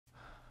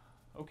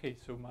Okay,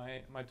 so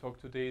my talk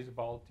today is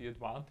about the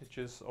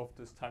advantages of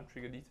this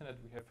time-triggered Ethernet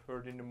we have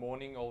heard in the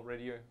morning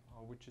already,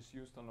 which is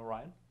used on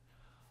Orion.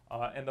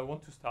 And I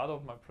want to start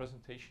off my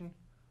presentation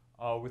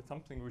with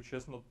something which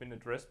has not been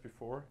addressed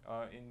before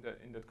in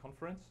that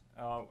conference,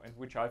 and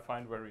which I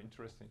find very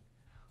interesting.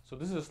 So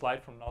this is a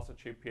slide from NASA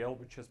JPL,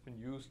 which has been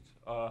used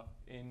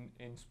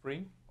in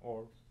spring,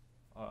 or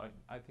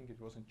I think it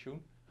was in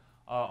June,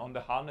 on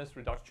the harness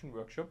reduction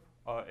workshop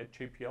at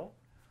JPL.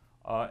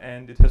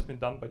 And it has been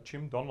done by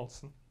Jim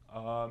Donaldson,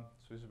 so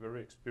he's a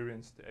very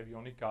experienced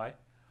avionic guy.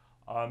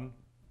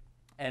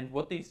 And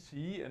what they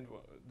see, and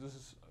this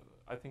is,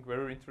 I think,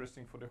 very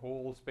interesting for the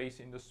whole space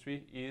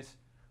industry, is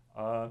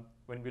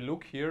when we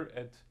look here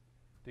at,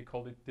 they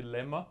call it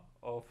dilemma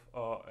of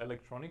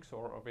electronics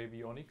or of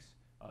avionics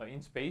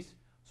in space.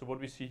 So what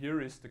we see here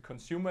is the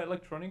consumer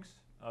electronics,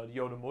 the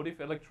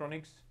automotive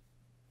electronics,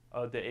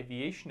 the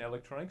aviation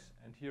electronics,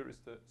 and here is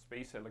the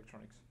space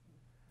electronics.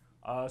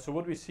 So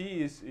what we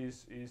see is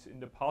in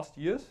the past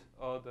years,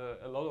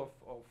 a lot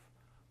of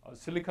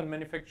silicon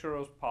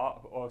manufacturers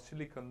or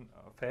silicon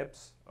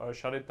fabs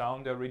shut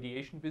down their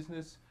radiation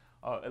business.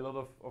 A lot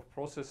of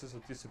processes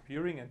are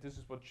disappearing, and this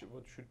is what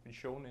should be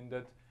shown in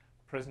that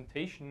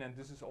presentation. And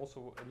this is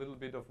also a little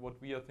bit of what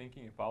we are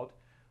thinking about.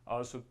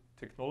 So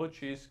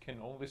technologies can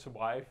only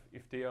survive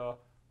if they are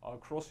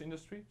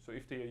cross-industry. So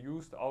if they are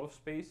used out of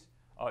space,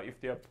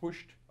 if they are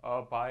pushed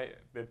by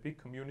a big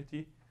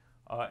community,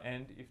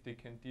 and if they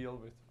can deal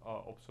with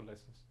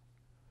obsolescence.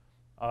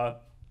 I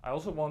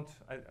also want,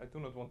 I do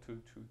not want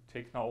to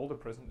take now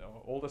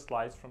all the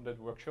slides from that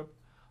workshop.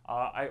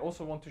 I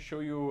also want to show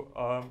you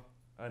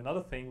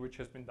another thing which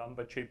has been done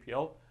by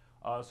JPL.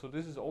 So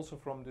this is also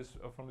from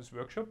this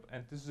workshop,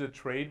 and this is a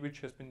trade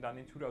which has been done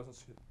in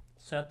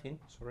 2013,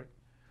 sorry.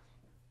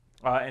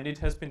 And it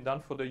has been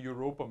done for the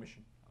Europa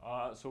mission.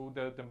 So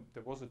there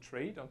was a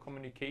trade on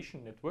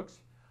communication networks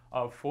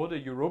for the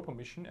Europa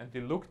mission, and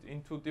they looked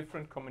into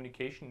different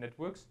communication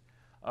networks,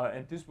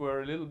 and these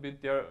were a little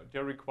bit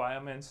their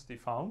requirements they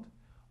found,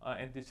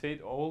 and they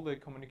said all the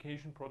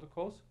communication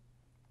protocols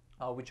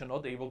which are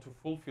not able to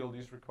fulfill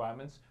these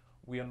requirements,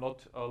 we are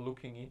not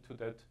looking into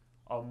that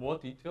more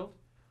detailed.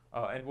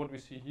 And what we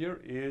see here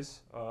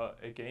is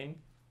again,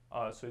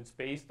 so it's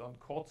based on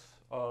COTS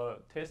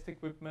test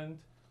equipment.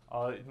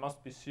 It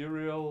must be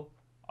serial.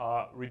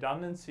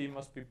 Redundancy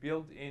must be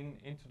built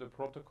into the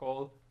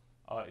protocol.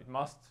 It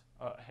must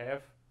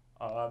have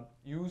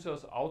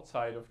users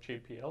outside of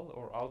JPL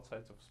or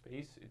outside of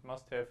space. It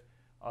must have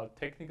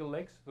technical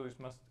legs, so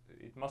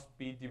it must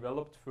be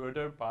developed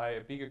further by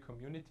a bigger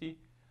community.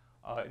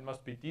 It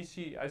must be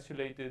DC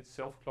isolated,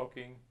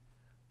 self-clocking,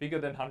 bigger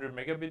than 100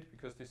 megabit,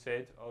 because they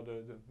said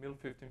the MIL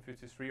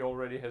 1553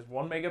 already has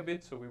 1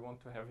 megabit, so we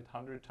want to have it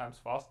 100 times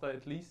faster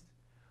at least.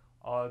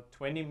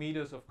 20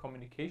 meters of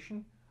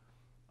communication.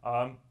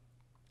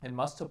 And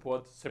must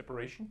support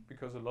separation,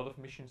 because a lot of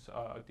missions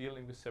are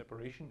dealing with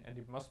separation, and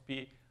it must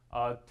be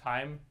have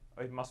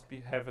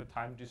a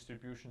time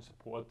distribution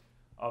support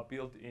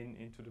built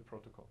into the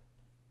protocol.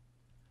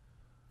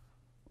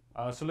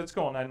 So let's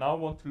go on. I now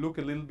want to look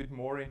a little bit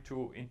more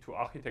into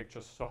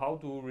architectures. So how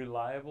do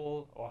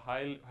reliable or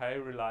high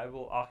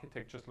reliable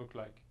architectures look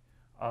like?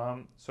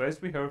 So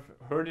as we have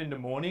heard in the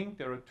morning,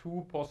 there are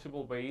two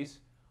possible ways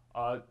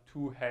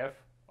to have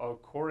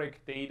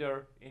correct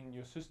data in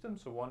your system.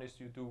 So one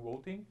is you do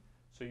voting,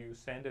 so you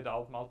send it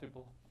out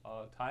multiple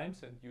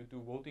times and you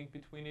do voting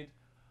between it.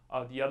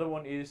 The other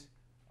one is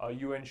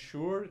you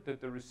ensure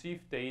that the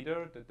received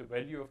data, that the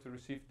value of the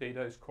received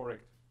data is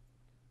correct.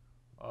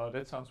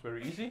 That sounds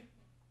very easy.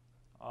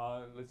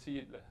 Let's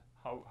see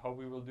how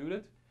we will do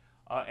that.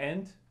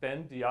 And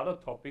then the other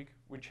topic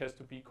which has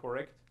to be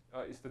correct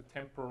is the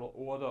temporal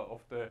order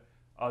of the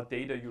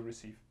data you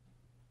receive.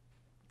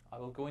 I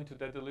will go into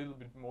that a little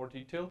bit more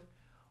detailed.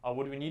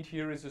 What we need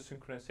here is a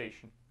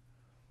synchronization.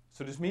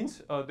 So this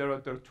means there are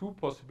two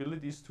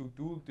possibilities to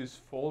do this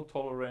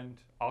fault-tolerant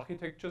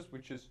architectures,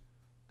 which is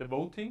the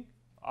voting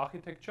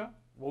architecture,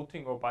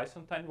 voting or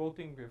Byzantine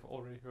voting. We have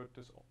already heard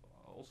this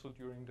also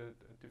during the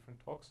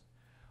different talks.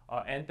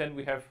 And then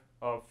we have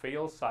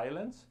fail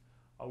silence,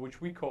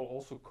 which we call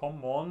also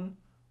common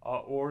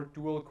or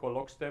dual core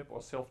lockstep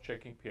or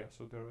self-checking pair.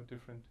 So there are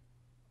different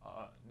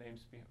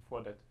names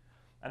for that.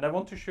 And I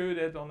want to show you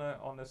that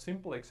on a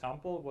simple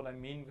example, what I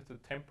mean with the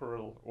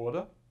temporal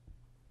order.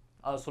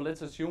 So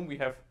let's assume we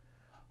have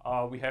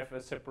a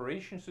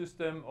separation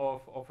system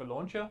of a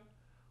launcher.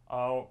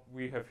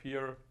 We have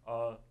here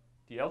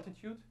the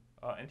altitude,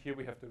 and here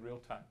we have the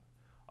real time.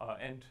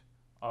 And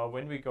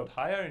when we got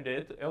higher in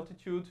the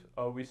altitude,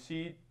 we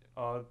see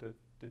the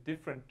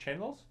different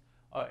channels.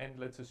 And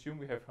let's assume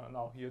we have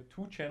now here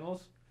two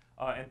channels,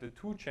 and the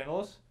two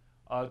channels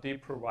they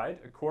provide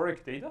a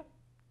correct data.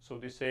 So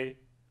they say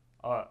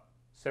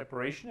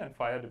separation and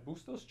fire the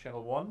boosters,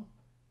 channel 1,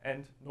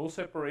 and no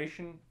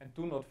separation and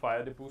do not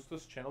fire the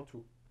boosters, channel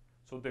 2.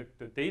 So the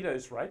data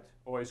is right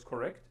or is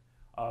correct,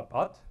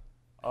 but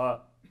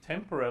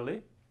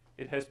temporally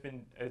it has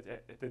been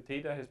the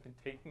data has been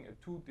taken at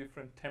two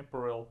different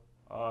temporal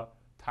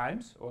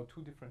times, or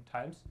two different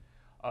times,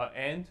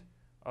 and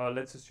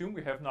let's assume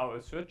we have now a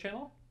third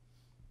channel,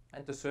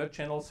 and the third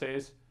channel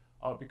says,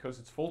 because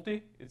it's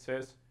faulty, it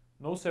says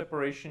no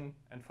separation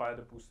and fire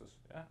the boosters.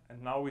 Yeah?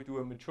 And now we do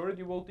a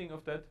majority voting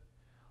of that,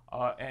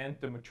 and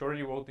the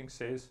majority voting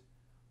says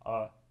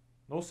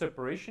no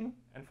separation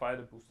and fire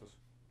the boosters.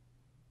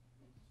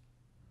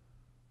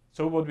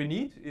 So what we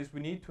need is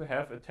we need to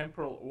have a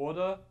temporal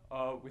order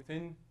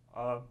within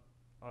a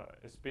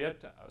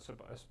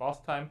sparse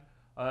time.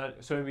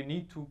 So we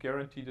need to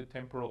guarantee the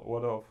temporal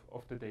order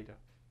of the data.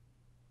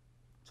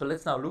 So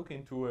let's now look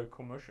into a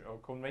commercial or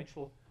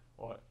conventional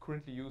or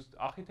currently used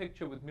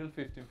architecture with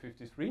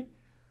MIL1553.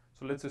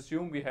 So let's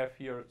assume we have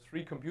here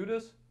 3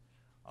 computers.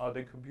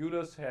 The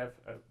computers have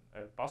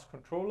a bus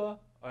controller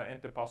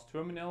and the bus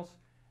terminals,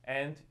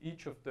 and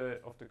each of the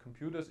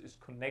computers is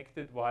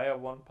connected via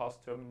one bus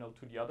terminal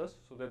to the others,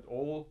 so that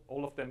all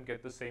of them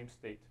get the same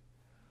state.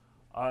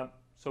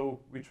 So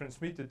we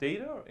transmit the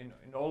data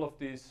in all of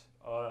these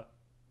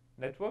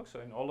networks,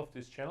 or in all of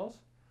these channels,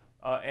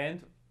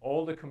 and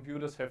all the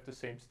computers have the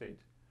same state.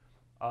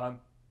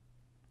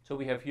 So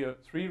we have here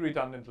 3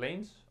 redundant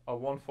lanes,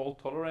 1 fault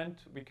tolerant.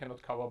 We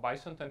cannot cover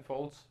Byzantine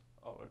faults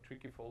or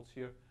tricky faults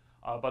here,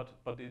 but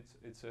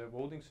it's a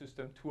voting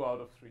system 2 out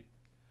of 3.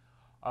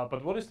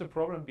 But what is the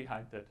problem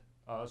behind that?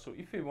 So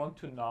if we want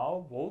to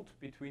now vote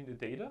between the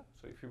data,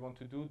 so if we want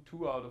to do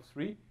 2 out of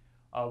 3,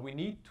 we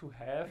need to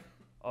have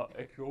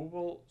a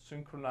global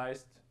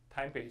synchronized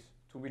time base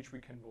to which we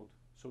can vote.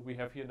 So we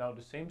have here now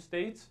the same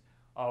states.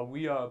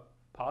 We are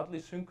partly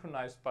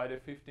synchronized by the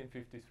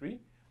 1553,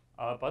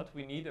 but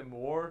we need a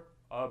more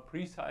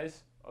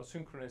precise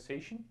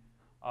synchronization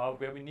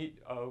where we need,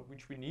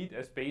 which we need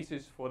as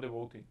basis for the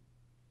voting.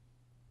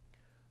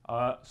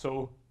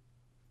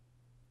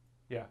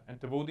 Yeah, and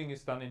the voting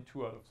is done in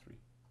 2 out of 3.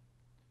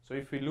 So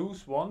if we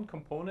lose one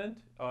component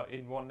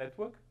in one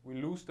network,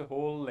 we lose the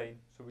whole lane.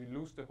 So we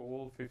lose the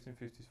whole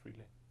 1553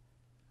 lane.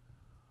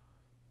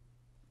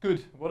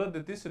 Good. What are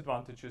the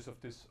disadvantages of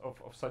this of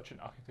such an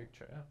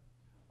architecture?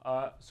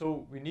 Yeah?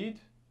 So we need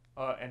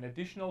an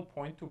additional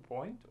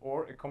point-to-point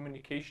or a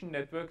communication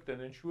network that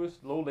ensures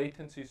low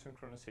latency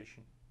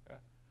synchronization.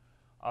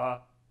 Yeah?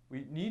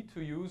 We need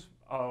to use,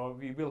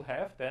 we will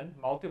have then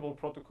multiple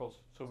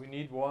protocols. So we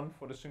need one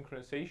for the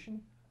synchronization,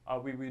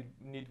 we will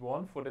need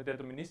one for the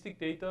deterministic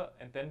data,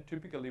 and then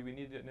typically we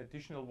need an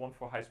additional one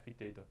for high-speed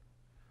data.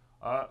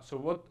 So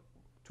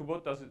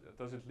what does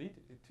it lead?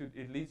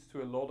 It leads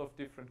to a lot of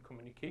different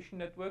communication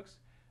networks.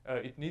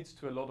 It leads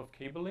to a lot of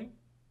cabling.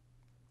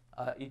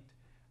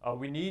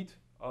 We need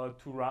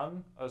to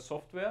run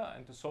software,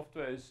 and the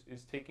software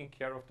is taking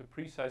care of the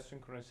precise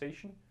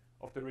synchronization,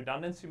 of the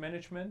redundancy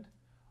management,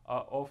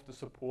 of the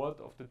support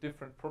of the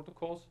different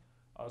protocols.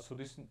 So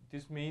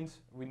this means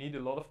we need a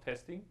lot of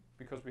testing,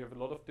 because we have a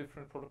lot of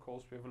different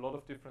protocols, we have a lot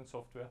of different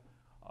software,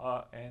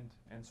 and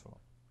so on.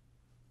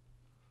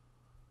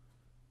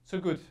 So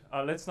good.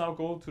 Let's now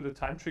go to the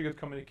time-triggered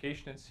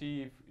communication and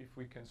see if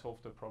we can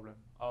solve the problem.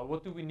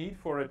 What do we need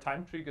for a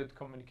time-triggered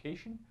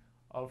communication?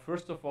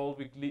 First of all,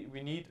 we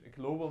need a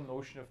global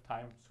notion of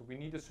time. So we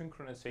need a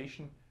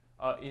synchronization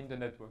in the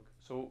network.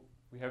 So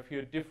we have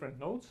here different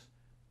nodes.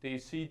 They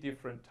see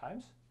different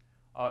times.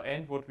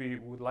 And what we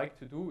would like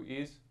to do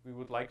is we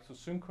would like to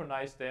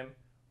synchronize them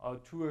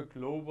to a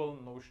global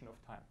notion of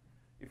time.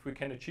 If we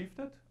can achieve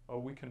that,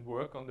 we can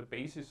work on the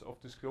basis of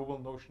this global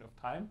notion of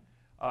time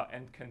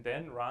and can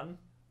then run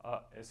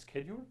a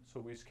schedule.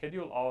 So we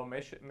schedule our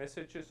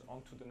messages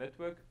onto the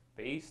network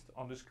based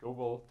on this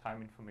global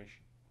time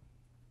information.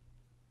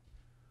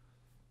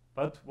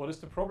 But what is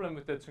the problem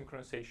with that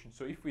synchronization?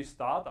 So if we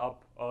start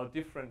up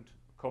different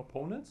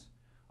components,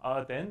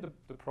 then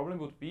the problem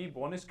would be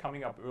one is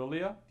coming up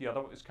earlier, the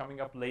other is coming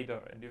up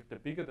later. And if the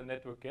bigger the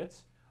network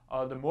gets,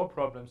 the more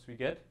problems we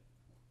get,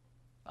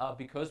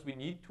 because we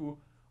need to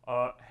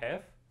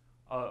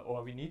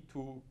we need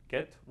to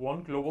get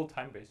one global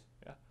time base.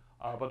 Yeah?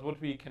 But what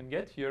we can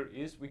get here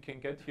is we can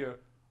get here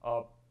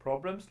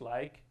problems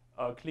like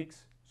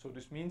clicks. So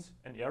this means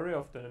an area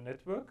of the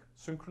network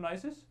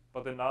synchronizes,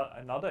 but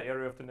another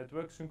area of the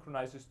network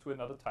synchronizes to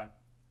another time.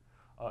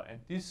 And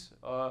this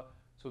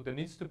so there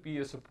needs to be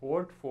a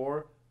support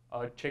for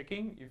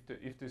checking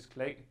if these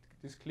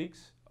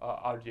clicks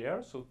are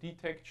there, so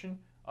detection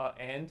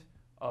and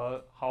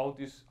how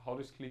these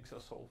clicks are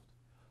solved.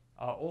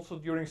 Also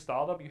during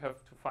startup, you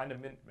have to find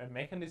a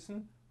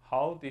mechanism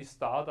how they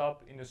start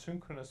up in a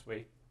synchronous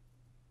way.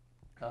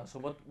 So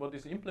what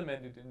is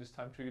implemented in this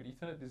time-triggered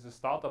Ethernet is a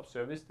startup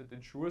service that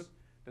ensures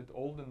that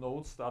all the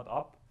nodes start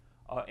up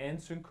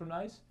and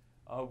synchronize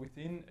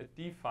within a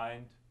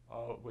defined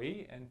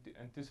way, and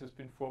this has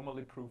been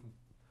formally proven.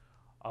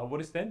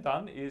 What is then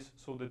done is,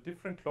 so the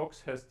different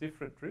clocks has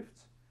different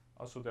drifts.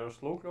 So there are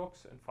slow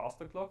clocks and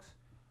faster clocks.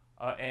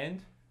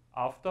 And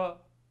after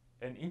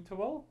an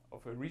interval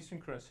of a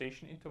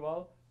resynchronization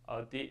interval,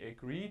 they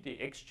agree, they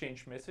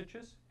exchange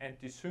messages, and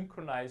they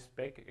synchronize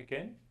back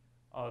again.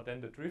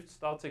 Then the drift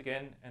starts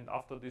again, and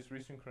after this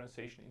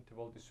resynchronization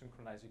interval, they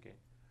synchronize again.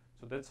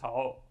 So that's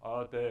how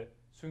the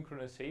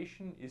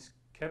synchronization is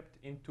kept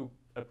into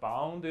a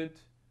bounded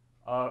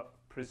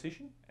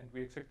precision, and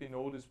we exactly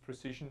know this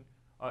precision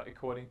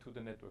according to the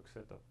network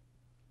setup.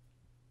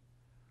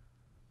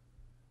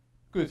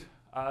 Good.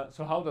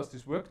 So how does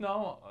this work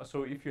now?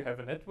 So if you have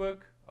a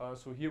network,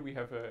 so here we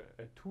have a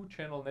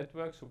two-channel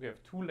network, so we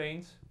have two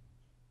lanes.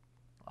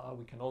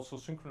 We can also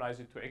synchronize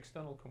it to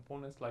external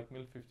components like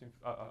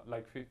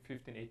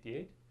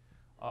 1588,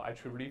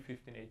 IEEE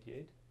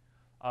 1588.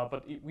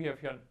 But we have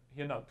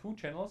here now two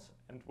channels,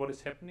 and what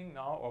is happening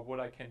now, or what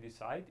I can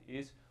decide,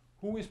 is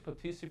who is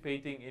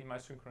participating in my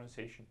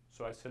synchronization.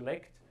 So I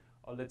select,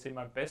 let's say,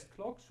 my best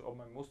clocks or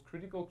my most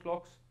critical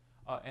clocks,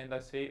 and I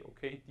say,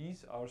 okay,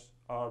 these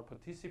are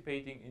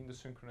participating in the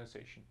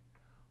synchronization.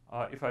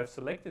 If I've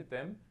selected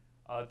them,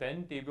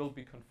 then they will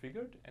be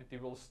configured and they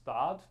will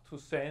start to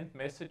send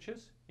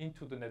messages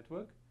into the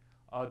network.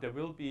 There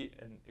will be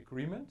an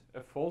agreement,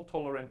 a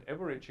fault-tolerant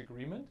average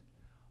agreement,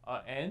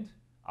 and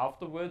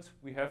afterwards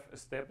we have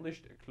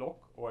established a clock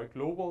or a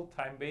global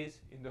time base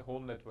in the whole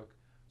network.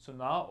 So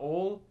now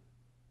all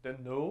the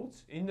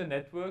nodes in the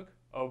network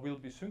will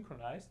be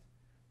synchronized,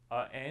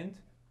 and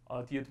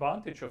the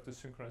advantage of the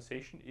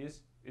synchronization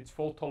is it's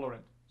fault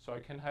tolerant. So I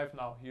can have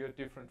now here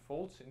different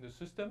faults in the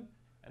system,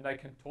 and I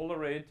can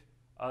tolerate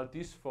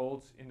these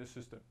faults in the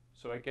system.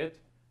 So I get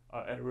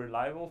a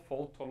reliable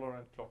fault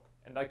tolerant clock,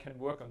 and I can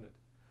work on it.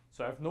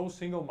 So I have no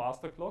single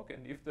master clock,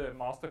 and if the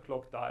master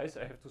clock dies,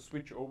 I have to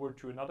switch over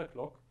to another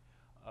clock.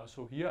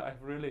 So here I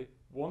have really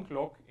one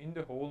clock in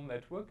the whole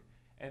network,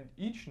 and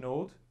each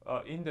node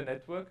in the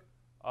network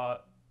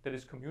that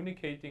is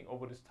communicating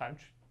over this time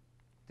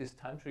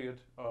triggered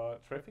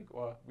traffic,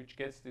 or which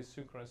gets these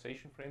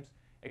synchronization frames,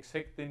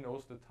 exactly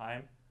knows the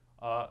time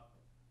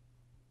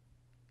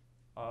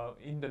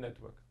in the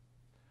network.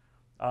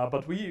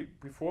 But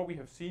before we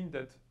have seen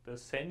that the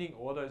sending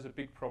order is a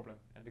big problem,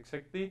 and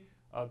exactly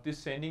this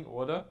sending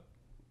order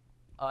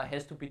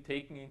has to be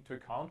taken into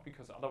account,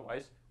 because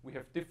otherwise we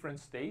have different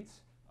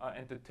states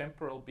and the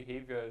temporal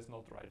behavior is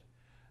not right.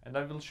 And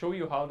I will show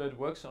you how that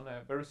works on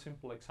a very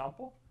simple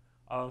example.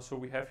 So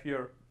we have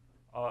here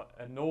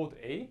a node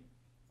A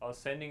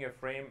sending a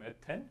frame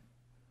at 10,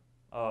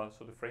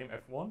 so the frame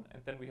F1,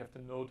 and then we have the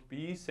node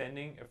B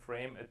sending a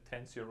frame at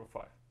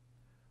 10:05.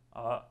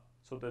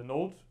 So the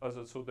node,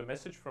 so the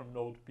message from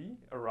node B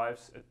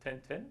arrives at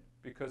 10:10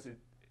 because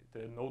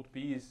the node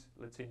B is,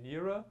 let's say,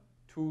 nearer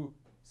to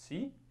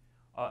C,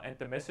 and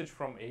the message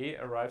from A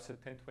arrives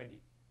at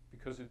 10:20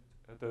 because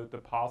the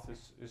path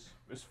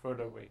is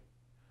further away.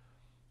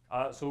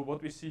 So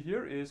what we see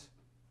here is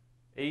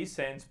A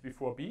sends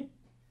before B,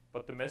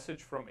 but the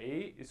message from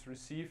A is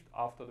received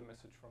after the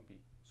message from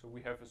B. So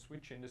we have a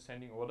switch in the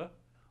sending order,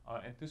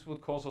 and this will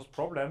cause us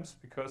problems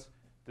because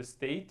the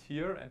state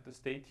here and the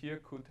state here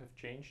could have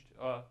changed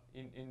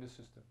in the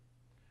system.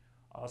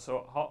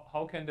 So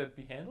how can that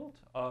be handled?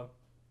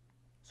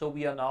 So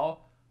we are now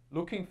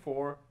looking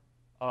for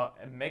a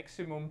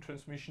maximum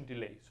transmission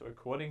delay. So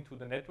according to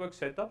the network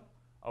setup,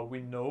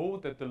 we know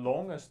that the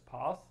longest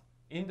path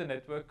in the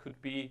network could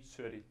be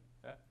 30.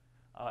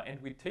 And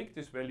we take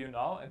this value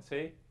now and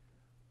say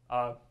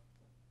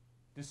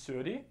this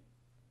 30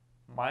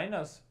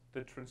 minus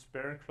the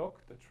transparent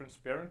clock. The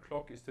transparent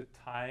clock is the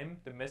time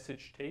the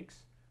message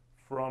takes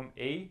from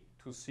A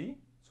to C,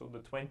 so the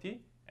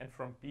 20, and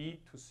from B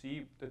to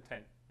C, the 10.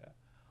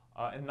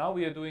 And now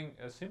we are doing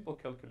a simple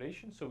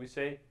calculation. So we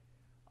say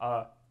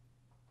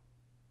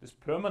this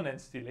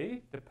permanence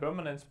delay, the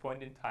permanence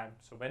point in time.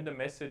 So when the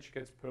message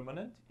gets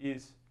permanent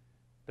is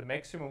the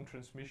maximum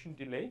transmission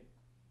delay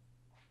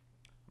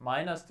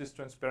minus this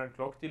transparent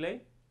clock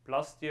delay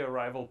plus the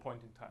arrival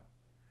point in time.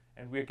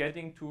 And we are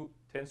getting to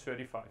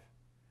 10:35.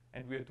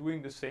 And we are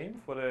doing the same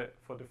for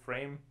the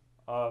frame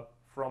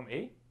from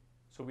A.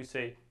 So we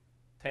say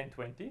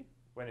 10:20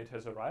 when it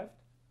has arrived,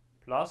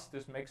 plus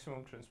this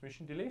maximum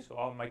transmission delay, so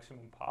our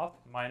maximum path,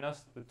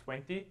 minus the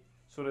 20,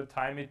 so the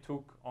time it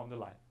took on the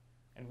line.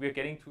 And we are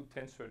getting to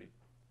 10:30.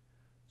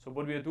 So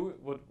what we are doing,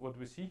 what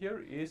we see here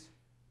is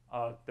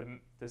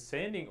the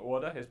sending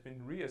order has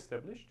been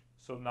re-established.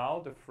 So now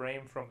the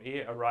frame from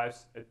A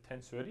arrives at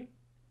 10:30,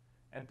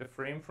 and the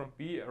frame from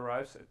B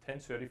arrives at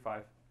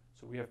 10:35.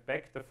 So we have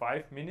back the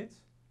 5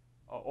 minutes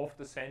of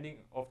the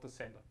sending of the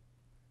sender.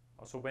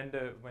 So when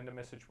the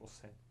message was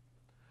sent.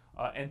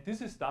 And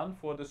this is done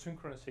for the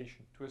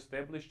synchronization, to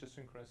establish the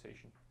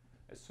synchronization.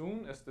 As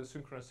soon as the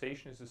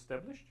synchronization is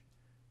established,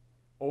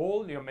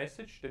 all your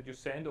message that you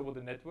send over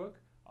the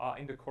network are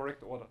in the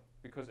correct order,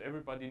 because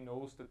everybody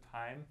knows the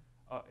time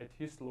at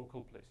his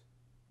local place.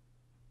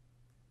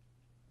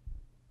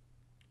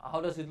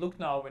 How does it look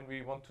now when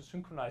we want to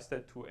synchronize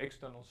that to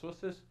external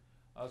sources?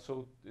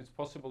 So it's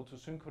possible to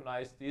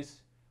synchronize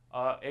this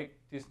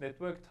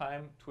network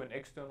time to an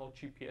external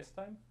GPS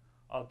time.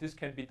 This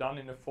can be done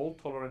in a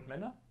fault-tolerant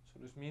manner. So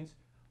this means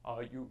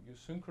you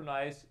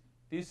synchronize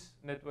this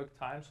network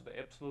time, so the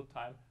absolute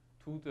time,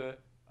 to the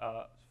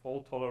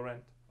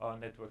fault-tolerant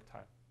network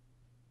time.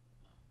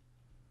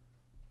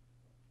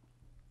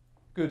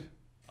 Good.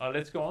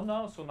 Let's go on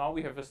now. So now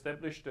we have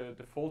established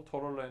the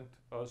fault-tolerant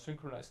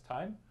synchronized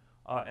time,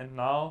 and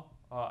now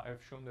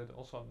I've shown that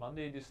also on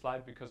Monday, this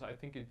slide, because I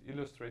think it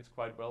illustrates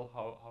quite well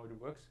how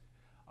it works.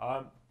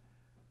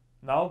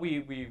 Now we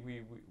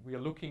are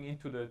looking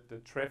into the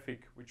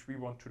traffic which we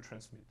want to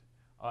transmit.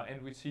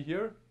 And we see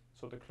here,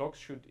 so the clocks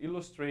should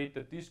illustrate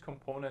that these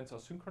components are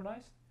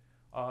synchronized.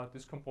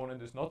 This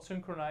component is not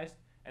synchronized,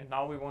 and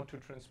now we want to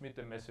transmit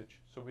the message.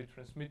 So we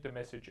transmit the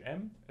message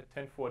M at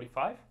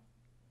 10:45.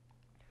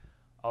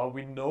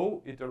 We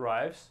know it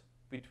arrives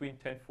between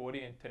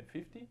 10:40 and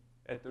 10:50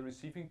 at the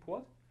receiving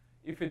port.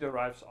 If it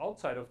arrives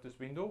outside of this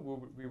window,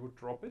 we would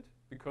drop it,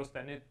 because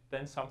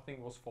then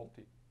something was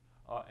faulty.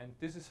 And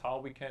this is how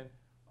we can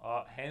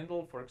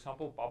handle, for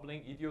example,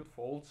 bubbling idiot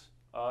faults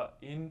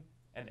in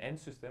an end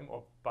system,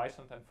 or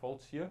Byzantine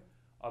faults here,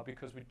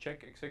 because we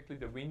check exactly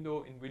the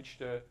window in which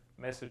the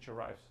message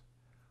arrives.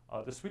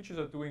 The switches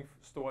are doing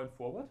store and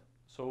forward,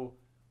 so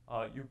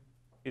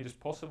it is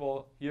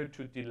possible here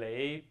to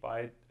delay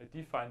by a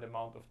defined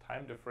amount of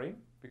time the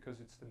frame, because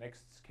it's the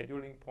next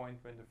scheduling point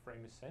when the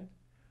frame is sent.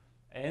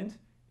 And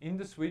in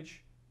the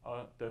switch,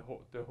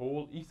 the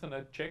whole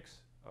Ethernet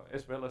checks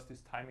as well as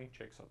these timing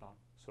checks are done.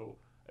 So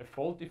a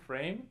faulty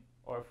frame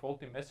or a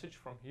faulty message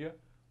from here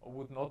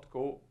would not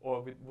go,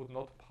 or would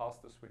not pass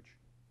the switch.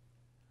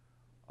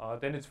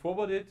 Then it's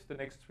forwarded. The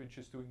next switch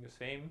is doing the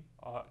same,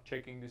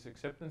 checking this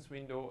acceptance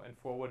window and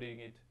forwarding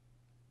it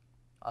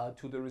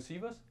to the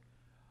receivers.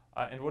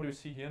 And what we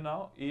see here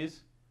now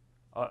is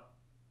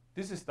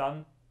this is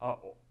done,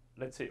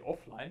 let's say,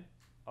 offline.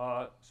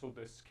 So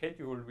the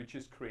schedule which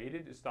is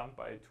created is done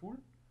by a tool.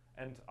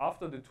 And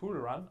after the tool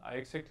run, I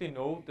exactly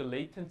know the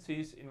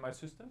latencies in my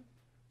system.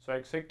 So I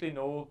exactly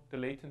know the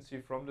latency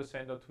from the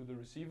sender to the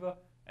receiver,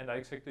 and I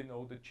exactly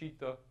know the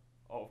jitter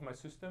of my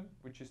system,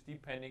 which is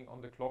depending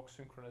on the clock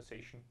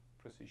synchronization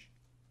precision.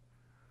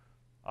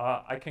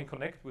 I can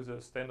connect with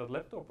a standard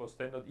laptop or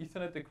standard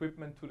Ethernet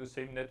equipment to the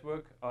same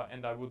network,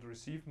 and I would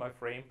receive my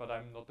frame, but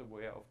I'm not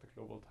aware of the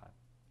global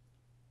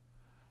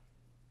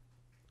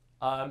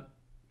time.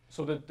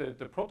 So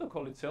the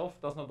protocol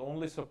itself does not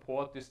only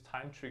support this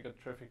time-triggered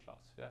traffic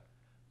class. Yeah?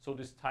 So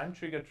this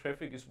time-triggered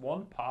traffic is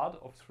one part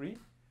of three.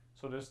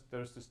 So there's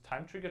this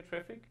time-triggered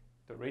traffic,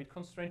 the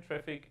rate-constrained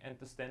traffic, and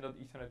the standard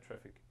Ethernet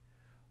traffic.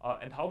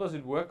 And how does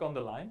it work on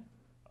the line?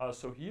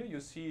 So here you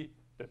see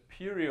the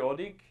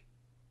periodic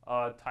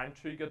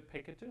time-triggered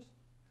packages.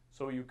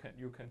 So you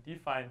can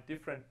define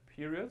different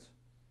periods.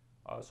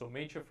 So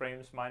major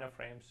frames, minor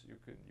frames.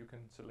 You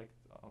can select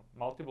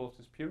multiple of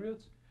these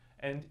periods.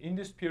 And in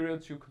these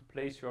periods, you could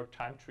place your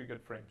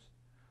time-triggered frames.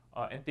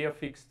 And they are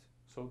fixed.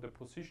 So the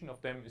position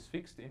of them is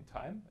fixed in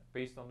time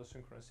based on the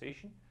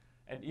synchronization.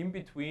 And in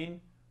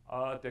between,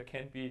 there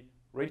can be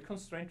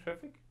rate-constrained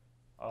traffic,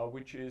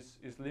 which is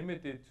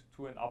limited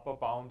to an upper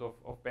bound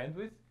of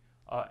bandwidth,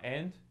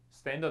 and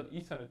standard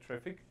Ethernet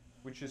traffic,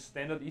 which is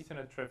standard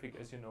Ethernet traffic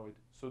as you know it.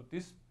 So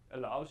this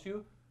allows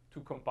you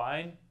to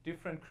combine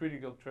different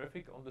critical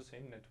traffic on the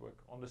same network,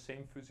 on the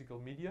same physical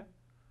media,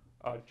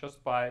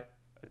 just by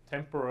a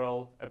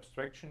temporal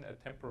abstraction, a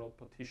temporal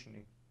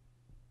partitioning.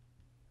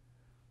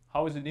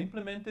 How is it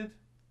implemented?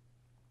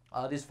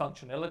 This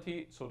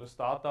functionality, so the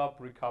startup,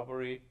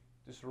 recovery,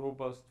 this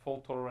robust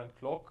fault-tolerant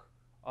clock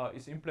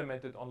is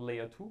implemented on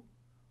layer 2.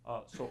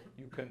 So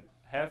you can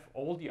have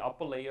all the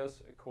upper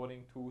layers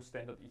according to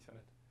standard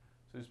Ethernet.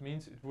 So this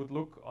means it would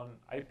look on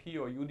IP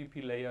or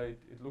UDP layer,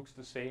 it looks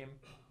the same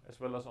as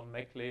well as on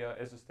MAC layer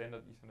as a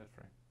standard Ethernet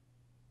frame.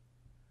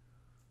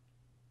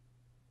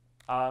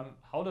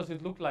 How does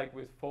it look like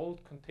with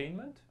fault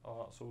containment?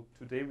 So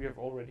today we have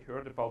already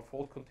heard about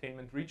fault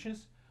containment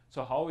regions.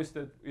 So how does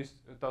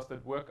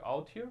that work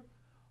out here?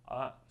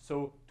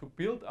 So to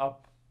build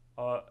up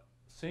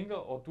single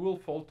or dual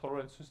fault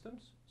tolerant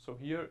systems, so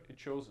here it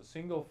shows a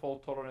single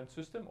fault tolerant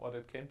system, or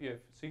that can be a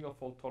single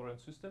fault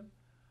tolerant system.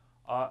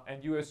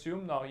 And you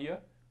assume now here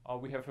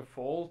we have a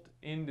fault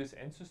in this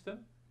end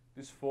system.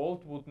 This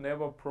fault would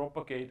never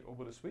propagate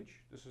over the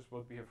switch. This is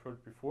what we have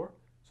heard before.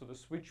 So the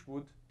switch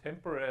would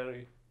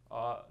temporarily,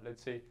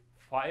 let's say,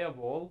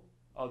 firewall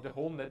the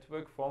whole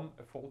network from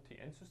a faulty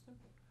end system.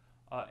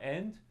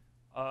 And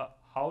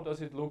how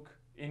does it look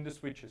in the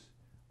switches?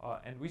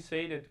 And we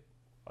say that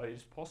it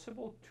is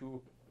possible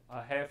to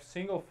have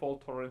single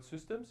fault tolerant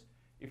systems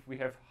if we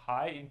have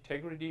high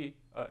integrity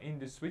in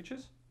the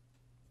switches.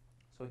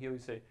 So here we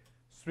say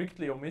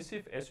strictly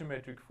omissive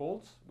asymmetric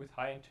faults with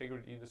high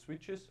integrity in the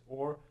switches,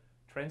 or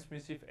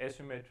transmissive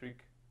asymmetric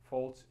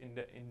faults in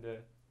the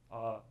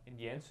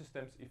end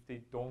systems if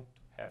they don't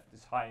have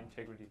this high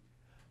integrity.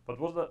 But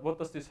what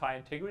does this high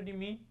integrity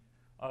mean?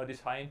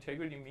 This high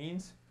integrity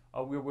means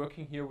we're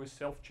working here with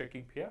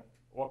self-checking pair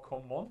or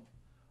common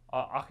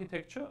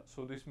architecture.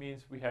 So this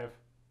means we have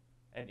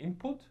an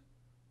input.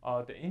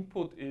 The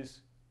input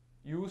is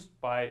used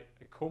by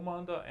a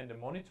commander and a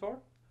monitor.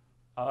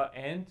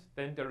 And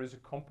then there is a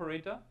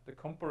comparator. The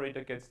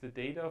comparator gets the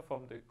data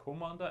from the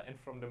commander and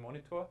from the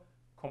monitor,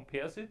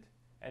 compares it,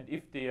 and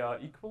if they are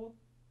equal,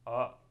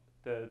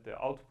 the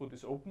output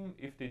is open.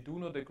 If they do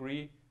not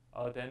agree,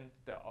 then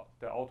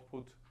the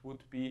output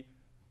would be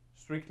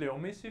strictly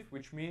omissive,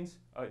 which means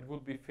it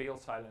would be fail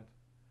silent.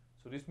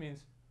 So this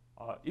means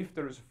If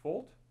there is a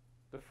fault,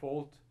 the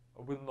fault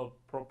will not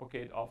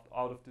propagate out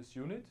of this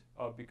unit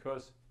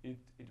because it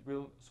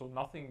will, so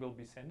nothing will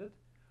be sent.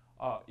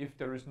 If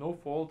there is no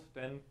fault,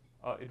 then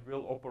it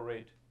will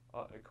operate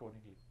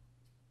accordingly.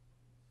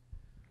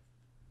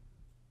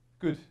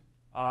 Good.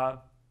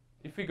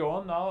 If we go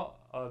on now,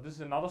 this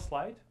is another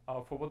slide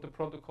for what the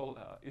protocol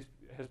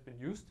has been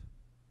used.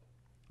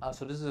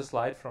 So this is a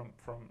slide from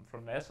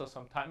NASA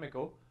some time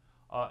ago,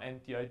 and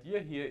the idea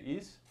here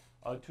is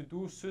to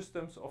do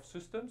systems of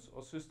systems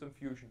or system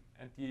fusion.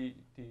 And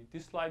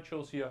this slide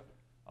shows here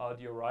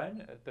the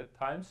Orion at that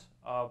times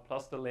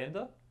plus the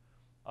lander,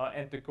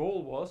 and the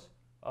goal was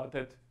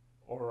that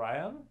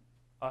Orion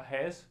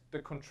has the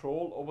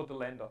control over the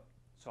lander.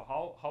 So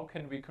how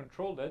can we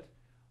control that?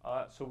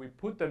 So we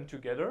put them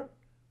together.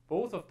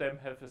 Both of them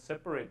have a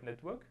separate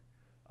network,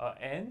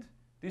 and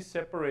these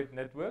separate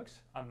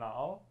networks are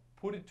now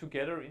put it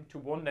together into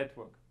one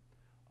network.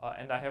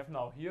 And I have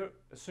now here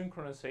a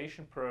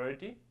synchronization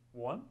priority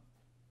 1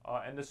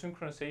 and a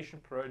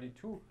synchronization priority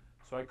 2.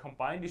 So I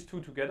combine these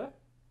two together,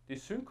 they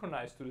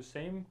synchronize to the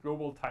same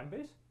global time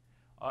base,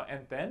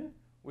 and then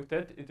with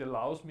that it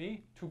allows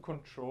me to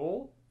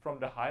control from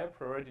the higher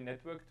priority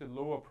network the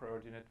lower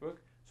priority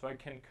network. So I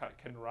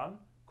can run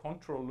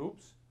control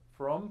loops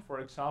from, for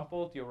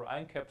example, the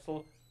Orion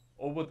capsule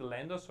over the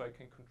lander, so I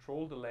can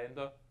control the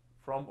lander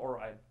from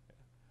Orion.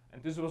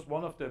 And this was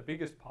one of the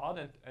biggest part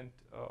and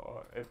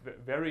a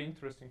very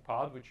interesting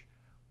part which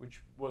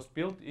was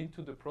built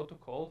into the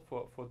protocol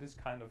for this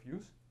kind of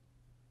use.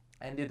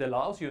 And it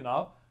allows you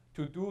now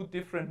to do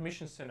different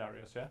mission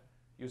scenarios. Yeah?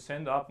 You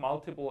send up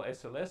multiple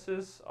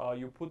SLSs,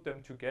 you put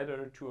them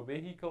together to a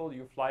vehicle,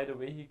 you fly the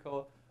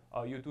vehicle,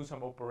 you do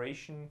some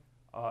operation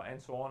and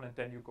so on, and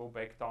then you go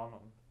back down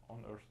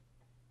on Earth.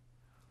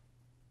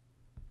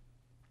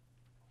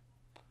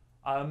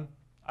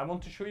 I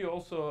want to show you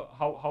also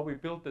how we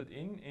built that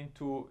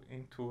into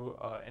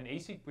an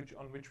ASIC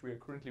on which we are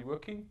currently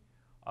working.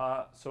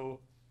 So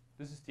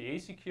this is the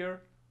ASIC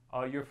here.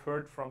 You've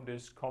heard from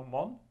this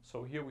COM1.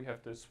 So here we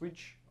have the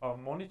switch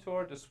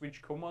monitor, the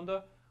switch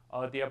commander.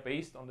 They are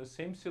based on the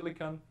same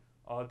silicon.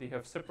 They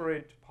have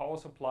separate power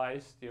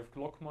supplies. They have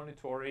clock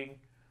monitoring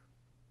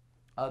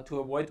to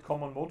avoid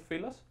common mode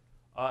failures.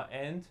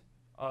 And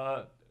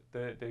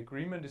the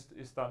agreement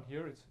is done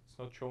here. It's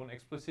not shown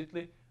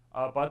explicitly,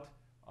 but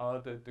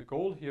the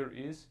goal here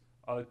is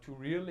to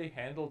really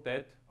handle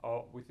that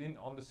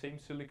on the same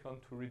silicon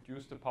to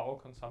reduce the power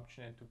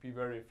consumption and to be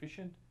very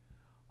efficient.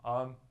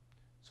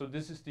 So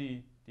this is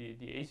the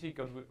ASIC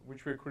on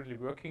which we're currently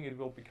working. It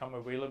will become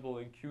available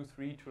in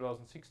Q3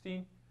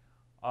 2016,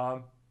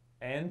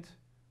 and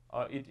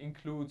it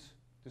includes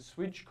the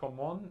switch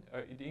COM1.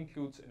 It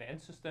includes an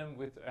end system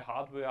with a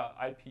hardware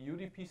IP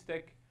UDP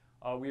stack.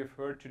 We have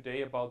heard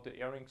today about the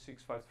ARINC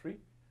 653.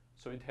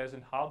 So it has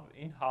in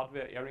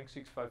hardware ARINC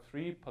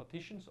 653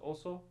 partitions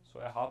also, so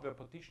a hardware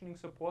partitioning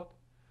support,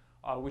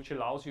 which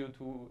allows you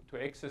to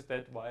access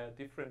that via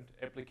different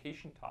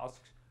application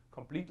tasks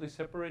completely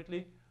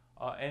separately.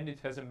 And it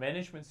has a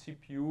management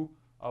CPU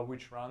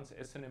which runs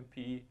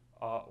SNMP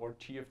or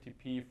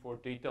TFTP for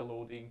data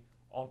loading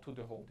onto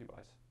the whole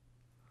device.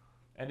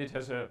 And it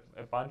has a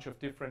bunch of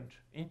different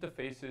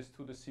interfaces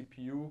to the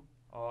CPU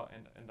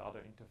and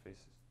other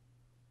interfaces.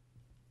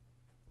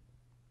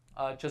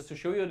 Just to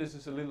show you, this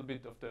is a little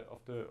bit of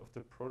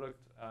the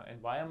product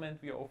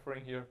environment we are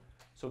offering here.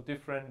 So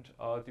different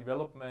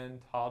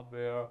development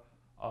hardware,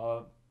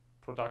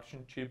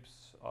 production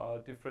chips,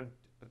 different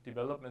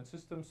development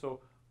systems. So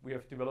we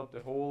have developed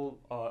a whole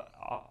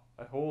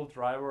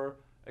driver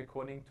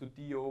according to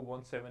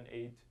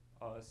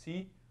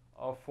DO178C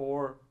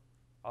for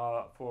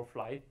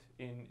flight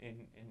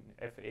in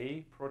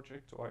FA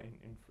projects or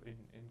in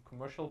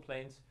commercial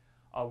planes,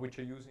 which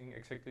are using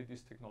exactly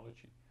this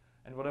technology.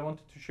 And what I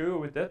wanted to show you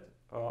with that,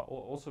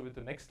 also with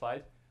the next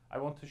slide, I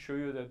want to show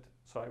you that,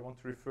 so I want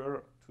to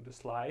refer to the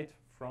slide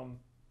from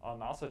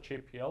NASA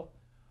JPL.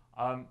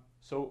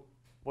 So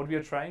what we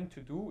are trying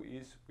to do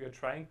is we are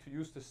trying to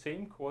use the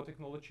same core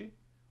technology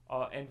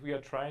and we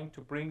are trying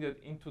to bring that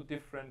into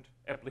different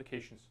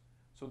applications.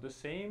 So the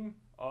same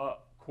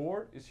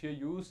core is here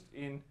used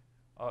in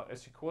a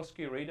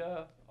Sikorsky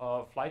radar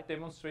flight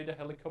demonstrator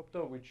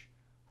helicopter, which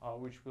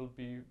will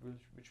be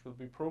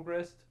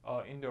progressed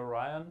in the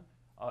Orion,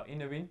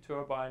 in a wind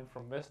turbine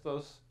from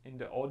Vestas, in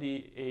the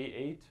Audi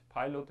A8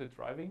 piloted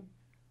driving,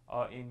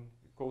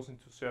 goes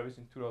into service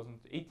in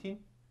 2018,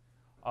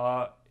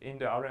 in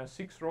the Ariane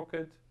 6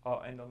 rocket,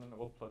 and on an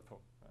old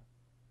platform.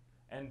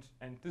 And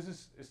this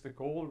is the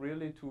goal,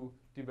 really, to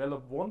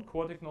develop one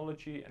core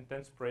technology and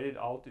then spread it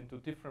out into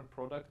different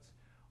products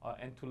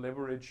and to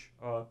leverage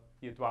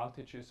the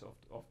advantages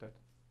of that.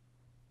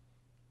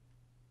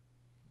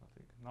 I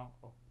think now.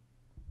 Oh.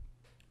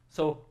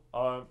 So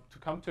to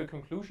come to a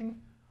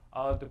conclusion,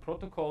 the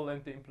protocol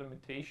and the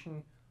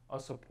implementation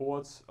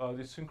supports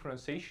the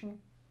synchronization,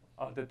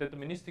 the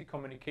deterministic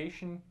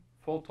communication,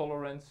 fault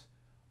tolerance,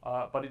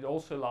 but it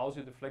also allows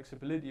you the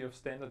flexibility of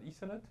standard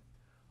Ethernet,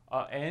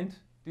 and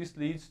this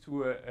leads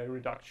to a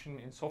reduction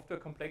in software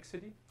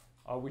complexity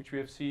which we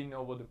have seen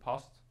over the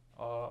past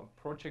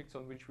projects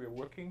on which we are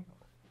working.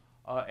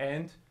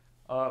 And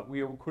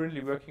we are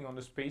currently working on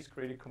the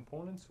space-graded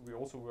components. We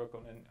also work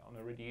on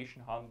a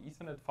radiation-hardened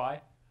Ethernet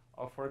PHY,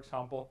 for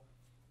example.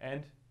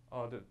 And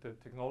the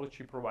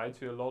technology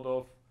provides you a lot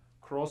of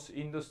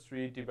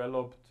cross-industry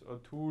developed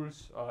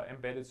tools,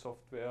 embedded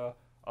software,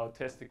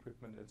 test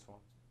equipment, and so on.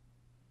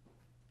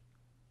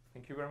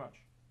 Thank you very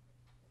much.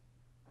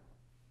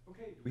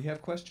 Okay, we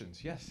have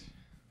questions. Yes.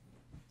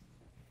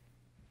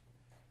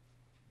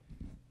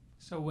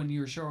 So when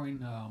you're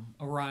showing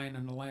Orion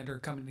and the lander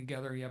coming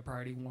together, you have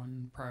priority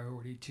 1,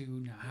 priority 2.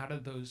 Now, how do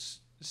those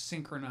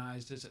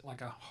synchronize? Is it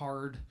like a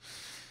hard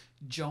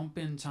jump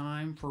in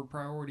time for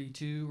priority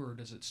 2, or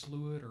does it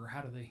slew it, or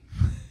how do they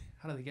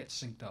get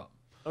synced up?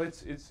 Oh,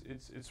 it's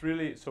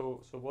really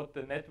so what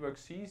the network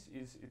sees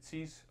is it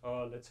sees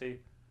let's say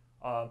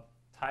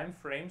time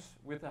frames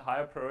with a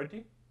higher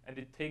priority, and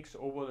it takes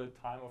over the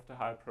time of the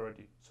higher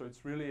priority. So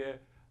it's really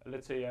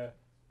let's say a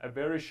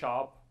very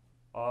sharp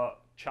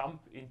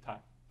jump in time.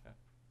 Yeah.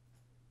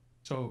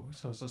 So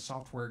as a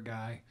software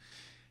guy,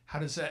 how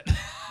does that?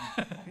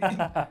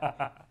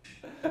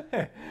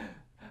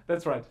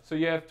 That's right. So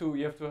you have to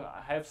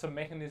have some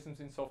mechanisms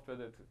in software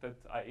that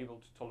are able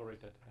to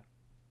tolerate that.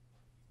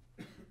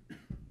 Yeah.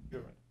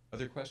 You're right.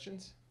 Other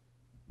questions?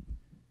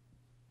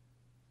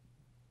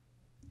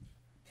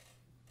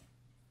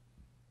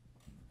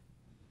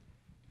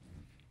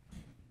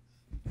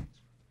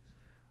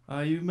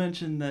 You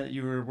mentioned that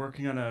you were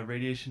working on a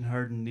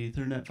radiation-hardened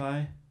Ethernet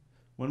PHY.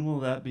 When will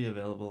that be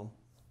available?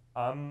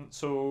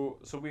 So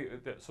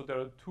there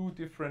are 2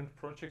 different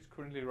projects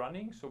currently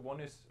running. So one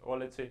is, or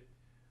let's say,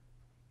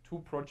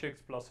 2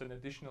 projects plus an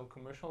additional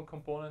commercial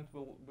component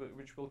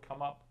which will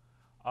come up.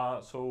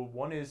 So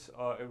one is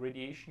a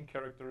radiation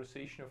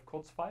characterization of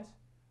COTS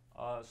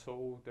PHYs.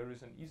 So there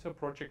is an ESA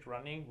project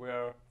running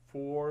where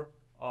 4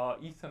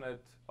 Ethernet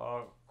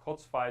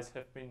COTS PHYs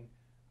have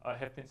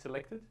been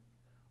selected.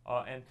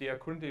 And they are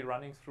currently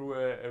running through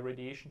a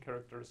radiation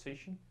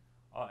characterization,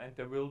 and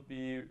there will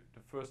be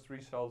the first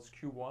results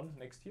Q1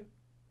 next year.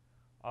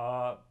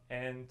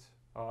 And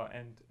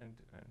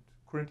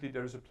currently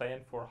there is a plan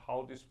for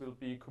how this will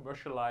be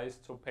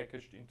commercialized, so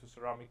packaged into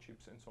ceramic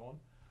chips and so on.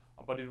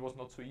 But it was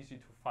not so easy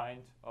to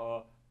find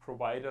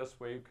providers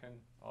where you can,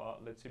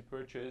 let's say,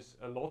 purchase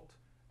a lot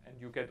and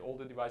you get all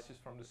the devices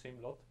from the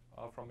same lot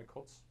from a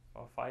COTS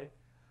PHY.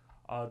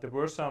 There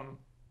were some.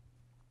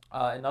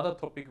 Another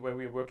topic where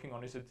we're working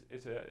on is a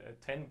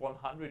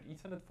 10100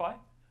 Ethernet PHY.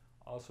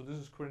 So this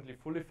is currently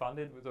fully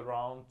funded with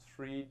around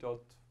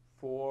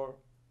 3.4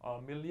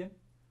 million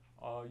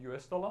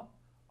US dollar.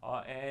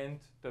 And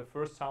the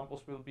first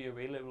samples will be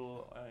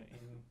available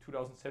in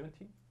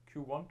 2017,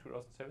 Q1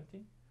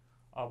 2017.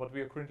 But we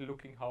are currently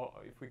looking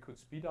if we could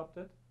speed up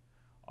that.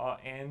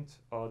 And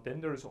then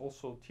there is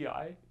also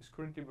TI is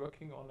currently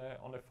working on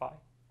a PHY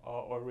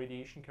or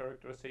radiation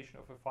characterization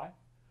of a PHY.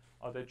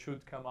 That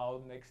should come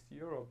out next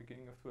year or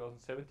beginning of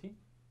 2017,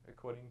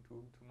 according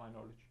to my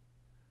knowledge.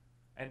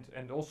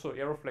 And also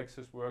Aeroflex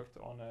has worked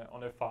on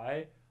a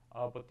PHY,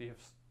 but they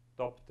have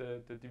stopped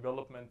the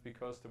development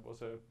because there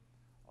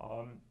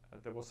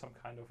was some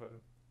kind of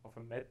a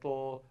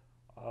metal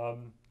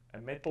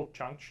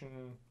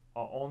junction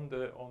on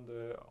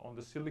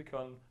the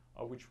silicon,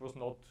 which was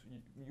not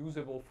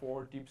usable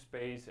for deep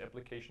space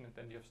application, and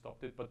then they have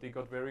stopped it. But they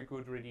got very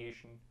good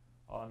radiation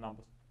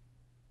numbers.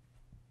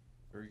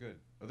 Very good.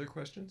 Other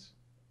questions?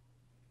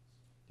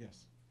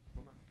 Yes.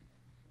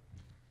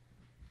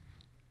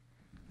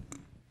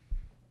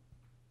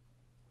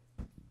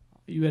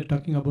 You were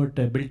talking about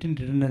built-in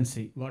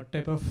redundancy. What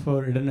type of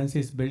redundancy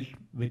is built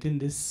within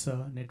this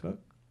network?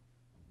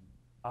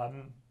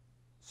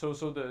 So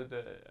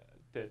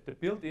the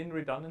built-in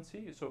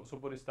redundancy. So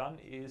what is done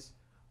is,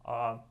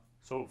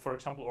 so for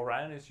example,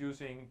 Orion is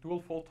using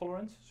dual fault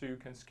tolerance. So you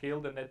can scale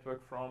the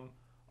network from,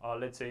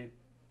 let's say,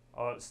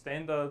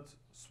 standard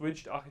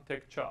switched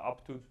architecture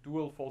up to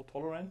dual fault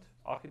tolerant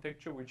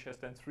architecture, which has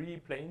then 3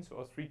 planes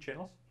or 3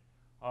 channels,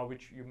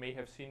 which you may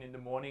have seen in the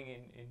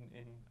morning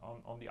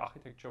on the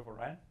architecture of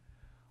Orion.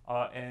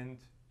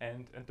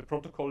 And the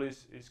protocol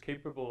is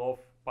capable of,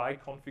 by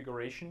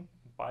configuration,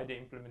 by the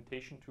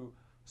implementation, to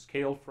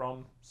scale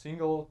from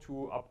single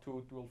to up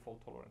to dual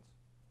fault tolerance.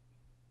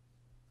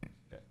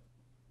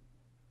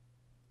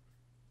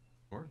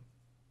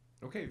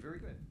 Okay, very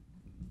good.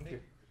 Thank you.